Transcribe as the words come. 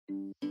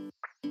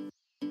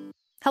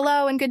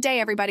Hello and good day,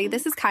 everybody.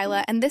 This is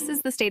Kyla, and this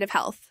is the State of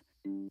Health.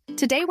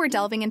 Today, we're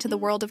delving into the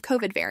world of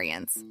COVID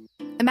variants.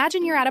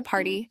 Imagine you're at a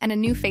party and a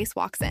new face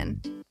walks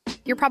in.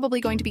 You're probably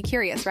going to be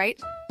curious,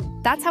 right?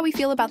 That's how we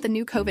feel about the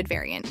new COVID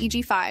variant,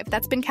 EG5,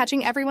 that's been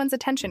catching everyone's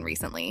attention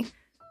recently.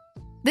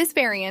 This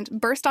variant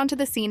burst onto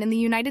the scene in the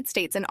United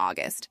States in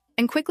August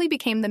and quickly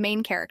became the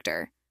main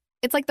character.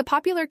 It's like the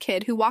popular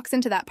kid who walks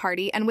into that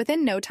party, and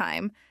within no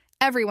time,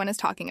 everyone is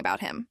talking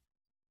about him.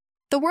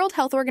 The World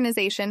Health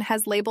Organization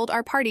has labeled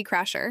our party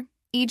crasher,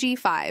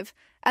 EG5,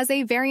 as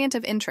a variant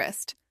of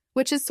interest,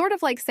 which is sort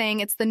of like saying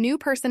it's the new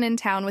person in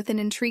town with an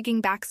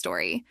intriguing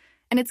backstory,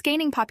 and it's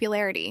gaining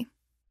popularity.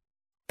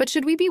 But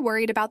should we be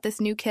worried about this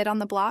new kid on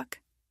the block?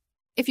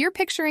 If you're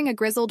picturing a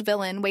grizzled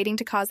villain waiting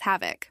to cause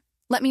havoc,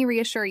 let me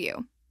reassure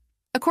you.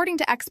 According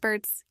to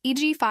experts,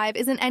 EG5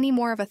 isn't any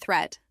more of a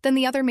threat than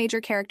the other major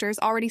characters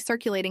already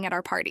circulating at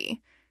our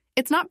party.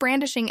 It's not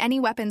brandishing any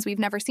weapons we've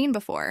never seen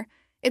before.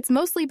 It's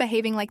mostly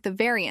behaving like the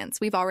variants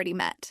we've already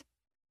met.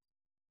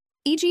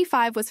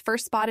 EG5 was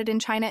first spotted in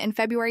China in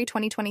February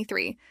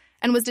 2023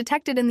 and was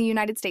detected in the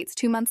United States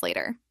 2 months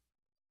later.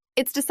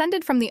 It's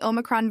descended from the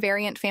Omicron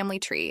variant family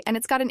tree, and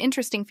it's got an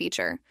interesting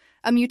feature,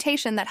 a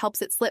mutation that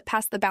helps it slip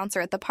past the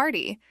bouncer at the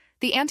party,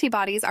 the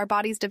antibodies our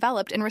bodies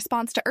developed in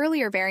response to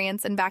earlier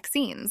variants and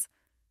vaccines.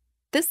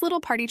 This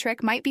little party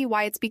trick might be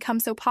why it's become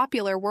so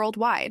popular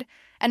worldwide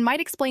and might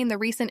explain the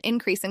recent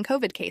increase in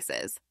COVID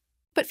cases.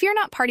 But fear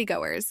not,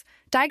 partygoers.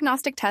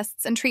 Diagnostic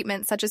tests and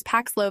treatments such as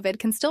Paxlovid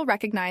can still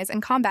recognize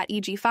and combat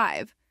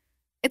EG5.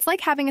 It's like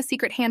having a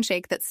secret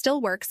handshake that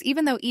still works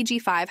even though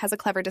EG5 has a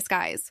clever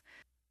disguise.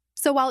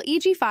 So while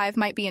EG5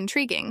 might be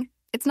intriguing,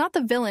 it's not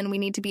the villain we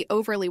need to be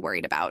overly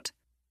worried about.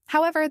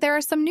 However, there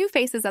are some new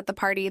faces at the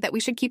party that we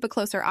should keep a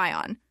closer eye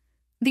on.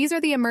 These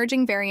are the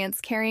emerging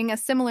variants carrying a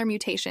similar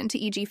mutation to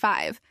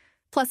EG5,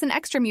 plus an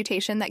extra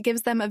mutation that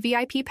gives them a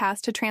VIP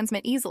pass to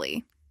transmit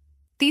easily.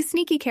 These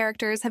sneaky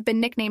characters have been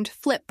nicknamed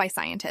Flip by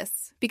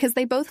scientists because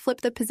they both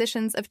flip the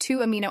positions of 2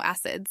 amino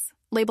acids,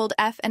 labeled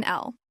F and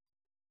L.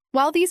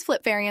 While these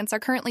Flip variants are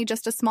currently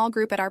just a small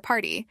group at our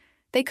party,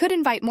 they could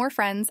invite more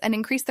friends and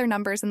increase their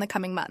numbers in the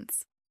coming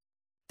months.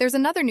 There's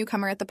another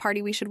newcomer at the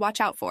party we should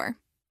watch out for,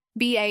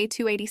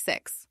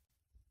 BA286.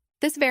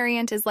 This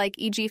variant is like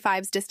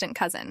EG5's distant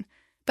cousin,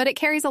 but it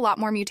carries a lot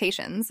more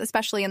mutations,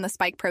 especially in the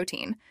spike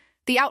protein,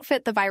 the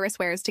outfit the virus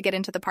wears to get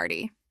into the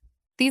party.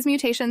 These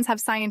mutations have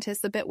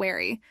scientists a bit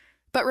wary,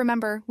 but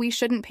remember, we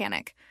shouldn't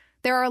panic.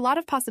 There are a lot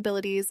of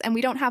possibilities, and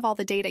we don't have all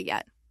the data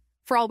yet.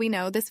 For all we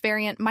know, this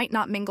variant might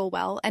not mingle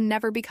well and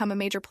never become a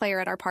major player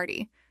at our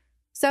party.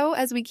 So,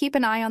 as we keep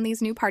an eye on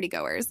these new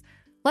partygoers,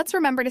 let's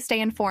remember to stay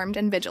informed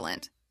and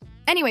vigilant.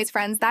 Anyways,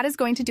 friends, that is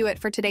going to do it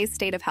for today's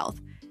State of Health.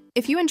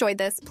 If you enjoyed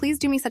this, please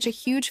do me such a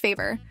huge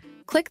favor.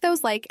 Click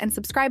those like and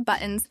subscribe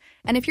buttons,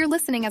 and if you're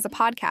listening as a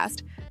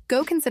podcast,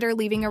 go consider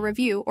leaving a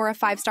review or a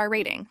 5-star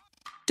rating.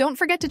 Don't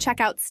forget to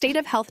check out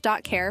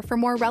stateofhealth.care for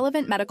more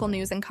relevant medical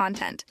news and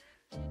content.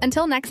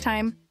 Until next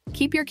time,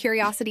 keep your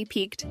curiosity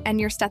piqued and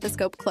your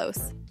stethoscope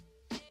close.